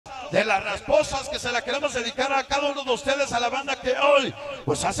de las rasposas que se la queremos dedicar a cada uno de ustedes, a la banda que hoy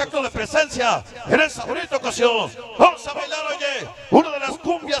pues hace acto de presencia en esta bonita ocasión. Vamos a bailar, oye, una de las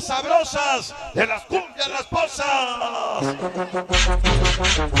cumbias sabrosas, de las cumbias rasposas.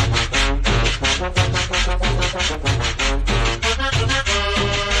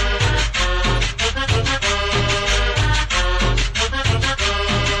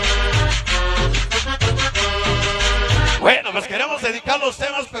 Bueno, pues queremos dedicar los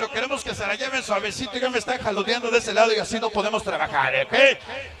temas, pero queremos que se la lleven suavecito. Ya me están jaloneando de ese lado y así no podemos trabajar, ¿ok?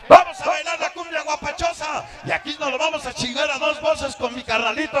 Vamos a bailar la cumbia guapachosa. Y aquí nos lo vamos a chingar a dos voces con mi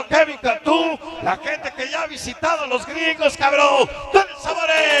carnalito Kevin Cantú. La gente que ya ha visitado los gringos, cabrón. ¡Denle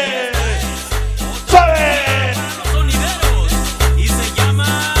sabores! ¡Suave! Sonideros, y se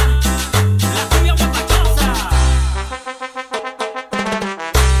llama la cumbia guapachosa.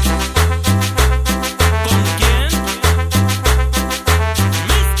 ¿Con quién?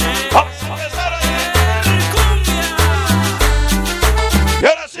 Vamos a empezar Cumbia. y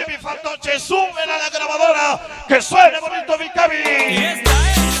ahora sí, mi fantoche, súbela a la grabadora, que suene bonito mi Y Kevin. esta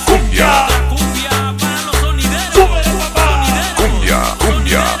es Cumbia. la cumbia para los sonideros. Súbele, papá. Cumbia,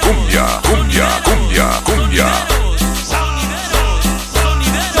 cumbia, cumbia, cumbia, cumbia, cumbia. Sonideros,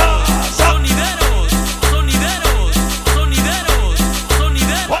 sonideros, sonideros, sonideros,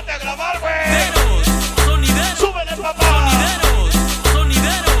 sonideros, Ponte a grabar, güey. sonideros, Súbele, papá.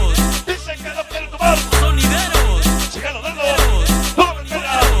 sonideros, Dicen que no quieren tomar. sonideros, Síganlo dando. Todo lo que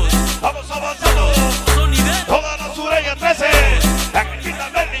quieran. Vamos avanzando. sonideros, Toda la sureña 13. La que quita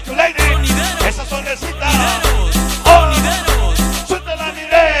Melly, tu lady. Esa sonecita. sonideros, Suéltala,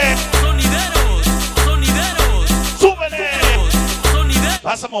 mire. sonideros, sonideros, Súbele. sonideros.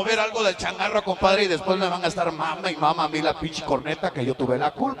 Vas a mover algo del changarro, compadre, y después me van a estar mama y mama a mí la pinche corneta, que yo tuve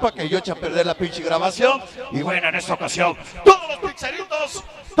la culpa, que yo eché a perder la pinche grabación. Y bueno, en esta ocasión, todos los pixeritos,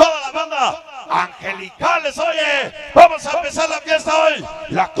 toda la banda, angelicales, oye, vamos a empezar la fiesta hoy,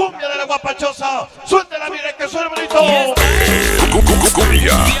 la cumbia de la guapachosa. Suéltela, mire, que suena bonito.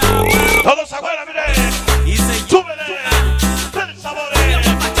 Cumbia. Todos afuera, mire, Y se súbele, den sabores.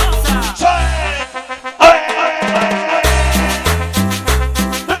 guapachosa. ¡Suele! ¡Ay, ay, ay, ay!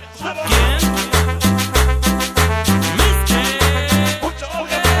 Den sabores. ¿Quién? Mister. Mucho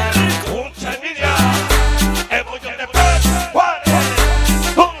odio, mucha envidia, Ahuatepec, Juárez,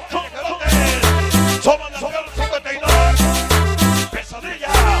 todos los chicarotes, somos las peores 52, pesadilla,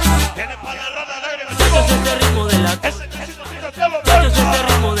 tiene para la rata lágrimas, Muchachos, este ritmo de la ese chicito sin hacerlo, Muchachos, este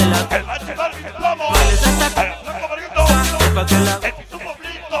ritmo de la el macho Barbie de plomo, Bailes hasta el flaco Marguito, pa' que la el pitufo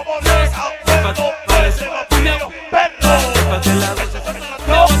Blito, Borreja, Perro, ese vapillo, perro, pa' que la ese también la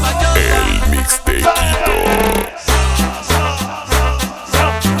cumbia guapachosa. El Mixtekito.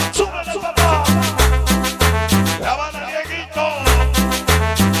 ¡Súbele, papá! ¡Graban a Dieguito!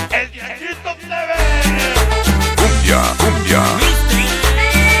 ¡El DieguitoTv! Cumbia, cumbia.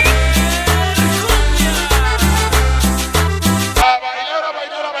 ¡A bailar, a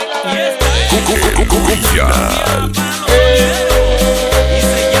bailar, a bailar! Y esta es Cumbia. y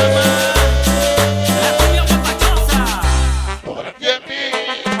se llama la cumbia guapachosa. ¡Todo el tiempo!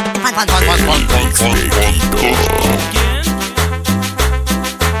 Mixtekito. ¿Quién?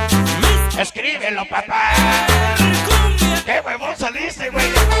 ¡Escríbelo, papá! Cumbia. ¡Qué huevón saliste,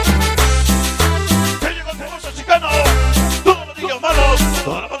 güey! ¡Ya llegó el famoso chicano! ¡Todos los niños malos!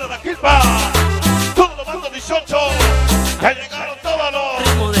 ¡Toda la banda de la Quilpa! ¡Todos los bandos 18! ¡Ya llegaron todos los!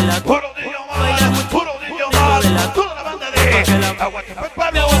 Ritmo de la ¡Puro niño más! ¡Puro niño más! ¡Toda la banda de Ahuatepec,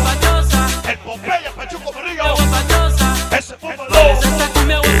 cumbia Pueblo! guapachosa. ¡El Pompeya, Pachuco, Morrillo! Cumbia guapachosa. ¡Ese fútbol! Bailes esta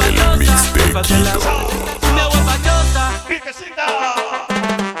cumbia guapachosa. Mixtekito. Pa' que la cumbia guapachosa. ¡Virgencita!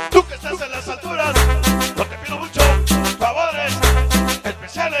 Tú que estás en las alturas, no te pido mucho, favores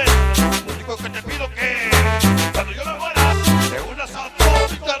especiales. Lo único que te pido que cuando yo me muera, te unas a todo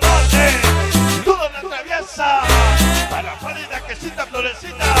mi canal de Duda la Traviesa, para Farida, Quesita,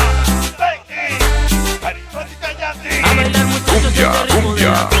 Florecita, Becky, Aritmática Yanti. A bailar muchachos este ritmo de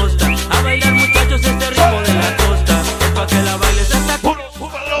la costa. A bailar muchachos este ritmo de la costa. Es pa' que la bailes esta cumbia. Puros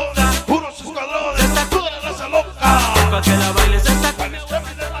jugadores, puros escuadrones, toda la raza loca. Pa' que la bailes esta Para cumbia.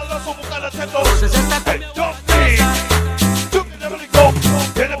 el de madrazo, buscar acetos. Voces esta El cumbia Jockey, Chucky de Belico,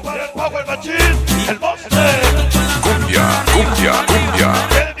 tiene para el Power Machine, el Monster. Cumbia, cumbia, cumbia.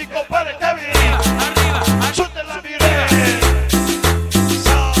 Tiene mi compadre Kevin, Arriba, suéltela, mire.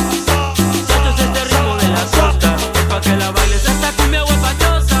 muchachos este ritmo de la costa. Es pa' que la bailes esta cumbia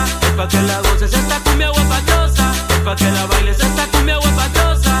guapachosa. Es pa' que la goces esta cumbia guapachosa. Es pa' que la bailes esta cumbia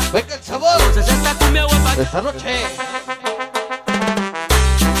guapachosa. Venga el sabor Voces esta cumbia guapachosa. esta noche.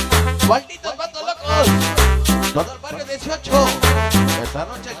 Malditos vatos locos, todo el barrio 18. Esta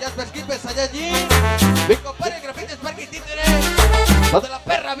noche Jasper Skipes allá allí. Mi compadre Grafite Sparky Títere. Los de la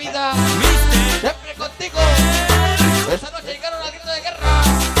perra vida. Siempre contigo. Esta noche llegaron al grito de guerra.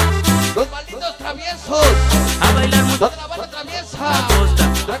 Los malditos traviesos. A bailar mucho. Toda la banda traviesa.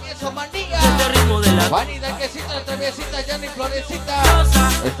 Travieso manía. Este ritmo de la Vanidad quesita, la traviesita, Johnny Florecita.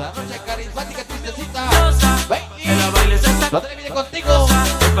 Esta noche carismática, tristecita. que la bailes hasta No te le mide contigo.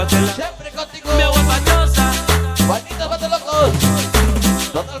 pa' que la Siempre contigo. cumbia guapachosa. Malditos vatos locos.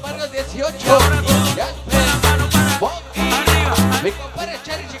 Todo el barrio 18. Jasper. Bobby. Mi compadre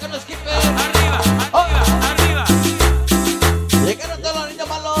Cherry, Chicano Skipper. Arriba. Llegaron todos los niños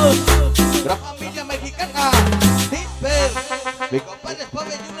malos. Gran familia mexicana. Disper. Mi compadre es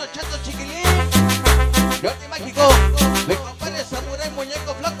pobre y uno chato chiquilín. Jordi Mágico. Mi compadre Samurai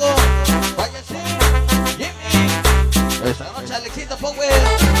Muñeco Flaco. Fallecí. Jimmy. Esta noche Alexito Power.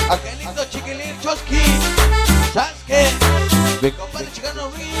 Angelito Chiquilín Chosky. Sasuke. Mi compadre Chicano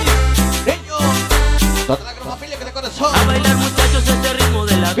Ruiz. Niño. Toda la gran familia que de corazón. A bailar muchachos este ritmo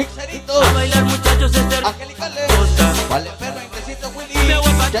de la Mixteritos. A bailar muchachos este ritmo. Angelicales. Costa. Vale perro, Ingresito Willy. Cumbia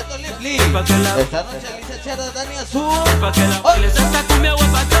guapa. Chato Lively. Pa' que la Esta noche licenciada Dani Azul. pa' que la bailes hasta cumbia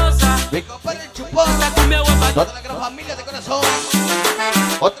guapachosa. Mi compadre Chupón. Hasta cumbia guapachosa. Toda la gran familia de corazón.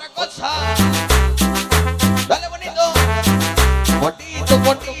 Otra cosa. Dale bonito. Bonito,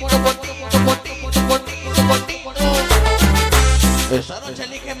 bonito, bonito, bonito, bonito, bonito. Esta noche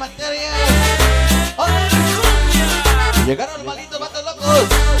elige materia. Llegaron los malditos vatos locos.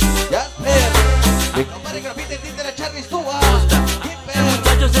 Jasper. Mi compadre Grafite Títere Charlie Stewart.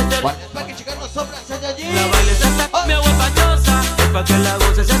 Muchachos este Juan Sparky Chicano Sobras allá allí. la bailes hasta cumbia guapachosa. Es pa' que la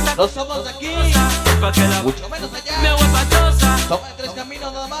goces hasta No somos de aquí. es pa' que la Mucho menos cumbia allá. guapachosa. Somos de tres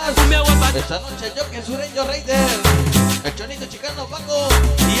caminos nada más. Cumbia guapachosa. Esta noche yo que el sureño Raider. El chonito chicano Paco.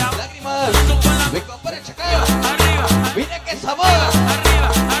 Y a Lágrimas. con la Mi compadre Chacal. arriba. Mira qué sabor. Arriba.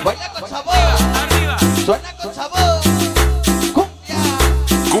 Baila con sabor. Arriba. Suena con sabor. Cumbia.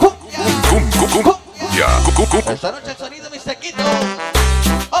 Cumbia. Cumbia. Esta noche el sonido Mixtekito.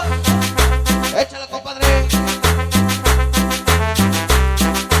 Oh. Échala, compadre.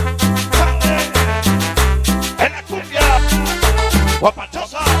 En la cumbia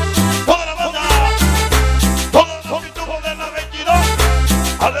guapachosa, toda la banda, todos los pitubos de la 22,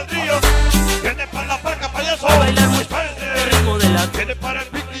 al del río, viene para la parca payaso, A bailar mucho este ritmo de la viene para el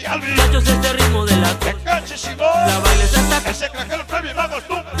Pitti Albi, muchachos este ritmo de la el Cache Simón, la bailes hasta ese craquero premio Mago que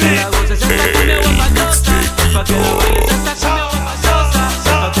Stumpy, la goces hasta cumbia guapachosa. Es pa' que la bailes hasta cumbia guapachosa. Es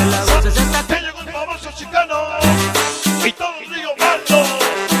pa' que la goces hasta que llegó un famoso chicano, y todos digo malo,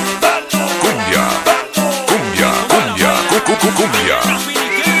 malo, Cumbia. Cumbia. Cumbia. Cumbia.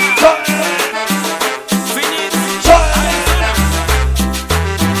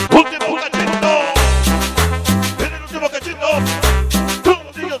 Último cachito, en el último cachito, todos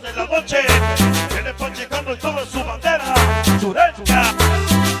los niños de la noche, vienen panchecando y toda su bandera, sureña,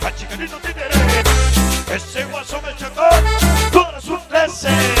 panchicanito títere, ese guaso me chocó, todas sus 13,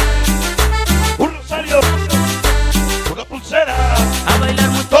 un rosario, una pulsera, a bailar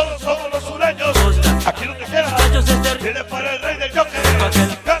mucho todos somos los sureños, aquí donde quiera, muchachos este ritmo viene para el rey del Joker,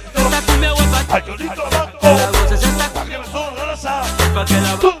 canto, hasta cumbia guapachosa. al Yolito La Banco, goces hasta también toda la raza, es pa' que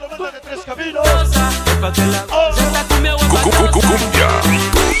la toda la banda de tres caminos, es pa' que la goces hasta cumbia guapachosa. Cumbia.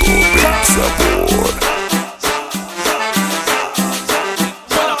 Todo el sabor.